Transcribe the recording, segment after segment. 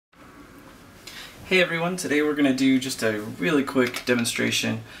Hey everyone, today we're going to do just a really quick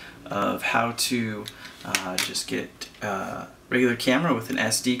demonstration of how to just get a regular camera with an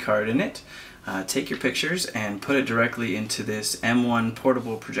SD card in it, take your pictures and put it directly into this M1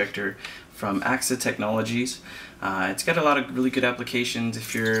 portable projector from Aaxa Technologies. It's got a lot of really good applications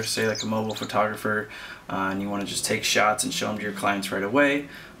if you're, say, like a mobile photographer and you want to just take shots and show them to your clients right away,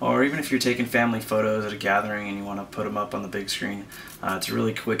 or even if you're taking family photos at a gathering and you want to put them up on the big screen. It's a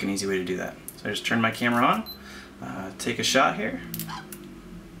really quick and easy way to do that. So I just turn my camera on, take a shot here,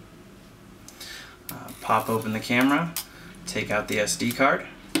 pop open the camera, take out the SD card,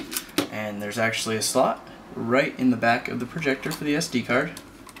 and there's actually a slot right in the back of the projector for the SD card.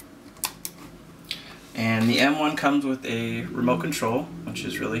 And the M1 comes with a remote control, which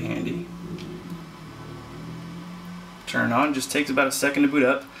is really handy. Turn on, just takes about a second to boot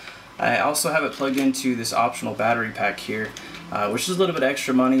up. I also have it plugged into this optional battery pack here, which is a little bit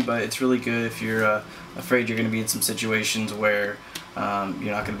extra money, but it's really good if you're afraid you're going to be in some situations where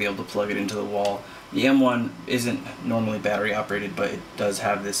you're not going to be able to plug it into the wall. The M1 isn't normally battery operated, but it does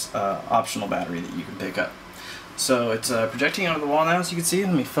have this optional battery that you can pick up. So it's projecting onto the wall now, as you can see.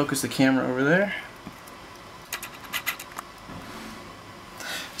 Let me focus the camera over there.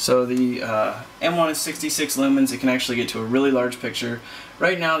 So the M1 is 66 lumens. It can actually get to a really large picture.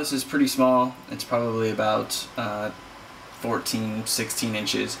 Right now this is pretty small. It's probably about 14, 16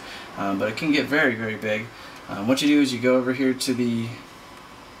 inches, but it can get very, very big. What you do is you go over here to the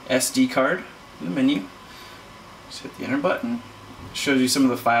SD card in the menu, just hit the enter button. It shows you some of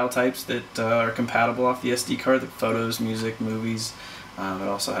the file types that are compatible off the SD card, like photos, music, movies. It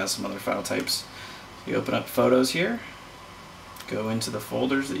also has some other file types. So you open up photos here, go into the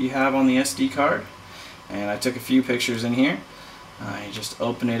folders that you have on the SD card, and I took a few pictures in here. You just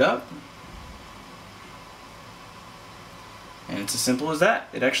open it up, and it's as simple as that.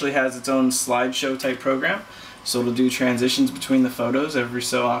 It actually has its own slideshow type program, so it'll do transitions between the photos every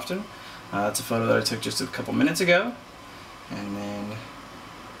so often. It's a photo that I took just a couple minutes ago, and then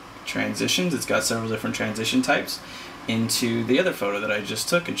transitions. It's got several different transition types into the other photo that I just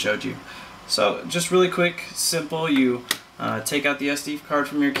took and showed you. So just really quick, simple. You take out the SD card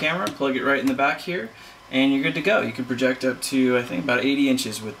from your camera, plug it right in the back here, and you're good to go. You can project up to, I think, about 80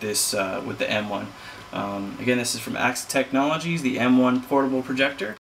 inches with this with the M1. Again, this is from Aaxa Technologies, the M1 portable projector.